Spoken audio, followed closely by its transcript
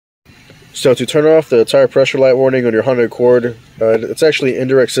So to turn off the tire pressure light warning on your Honda Accord, it's actually an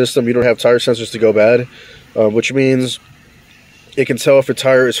indirect system. You don't have tire sensors to go bad, which means it can tell if your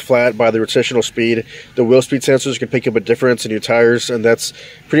tire is flat by the rotational speed. The wheel speed sensors can pick up a difference in your tires, and that's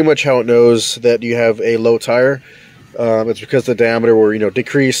pretty much how it knows that you have a low tire. It's because the diameter will,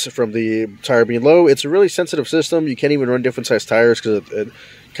 decrease from the tire being low. It's a really sensitive system. You can't even run different size tires because it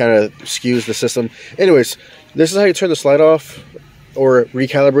kind of skews the system. Anyways, this is how you turn the slide off, or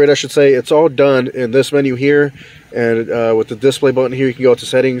recalibrate, I should say. It's all done in this menu here, and with the display button here, you can go to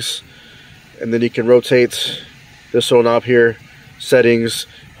settings, and then you can rotate this little knob here, settings.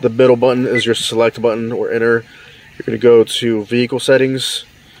 The middle button is your select button, or enter. You're going to go to vehicle settings,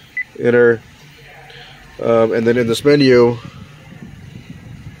 enter. And then in this menu,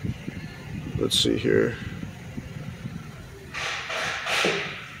 let's see here.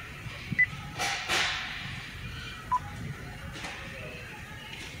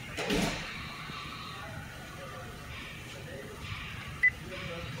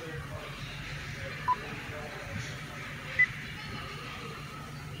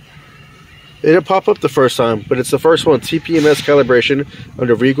 It didn't pop up the first time, but it's the first one, TPMS calibration,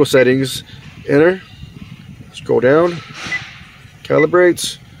 under vehicle settings, enter. Scroll down,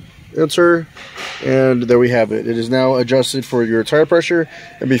 calibrate, enter, and there we have it. It is now adjusted for your tire pressure.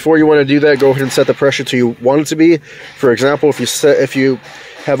 And before you want to do that, go ahead and set the pressure to you want it to be. For example, if you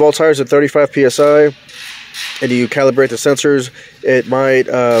have all tires at 35 psi and you calibrate the sensors, it might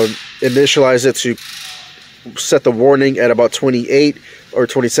initialize it to set the warning at about 28 or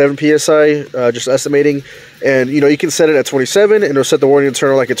 27 psi, just estimating. And you can set it at 27 and it'll set the warning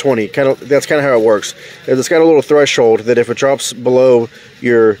internal like at 20. That's kind of how it works. And it's got a little threshold that if it drops below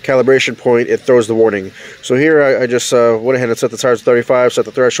your calibration point, it throws the warning. So here I just went ahead and set the tires to 35, set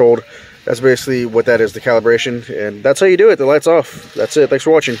the threshold. That's basically what that is, the calibration, and that's how you do it. The light's off. That's it. Thanks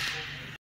for watching.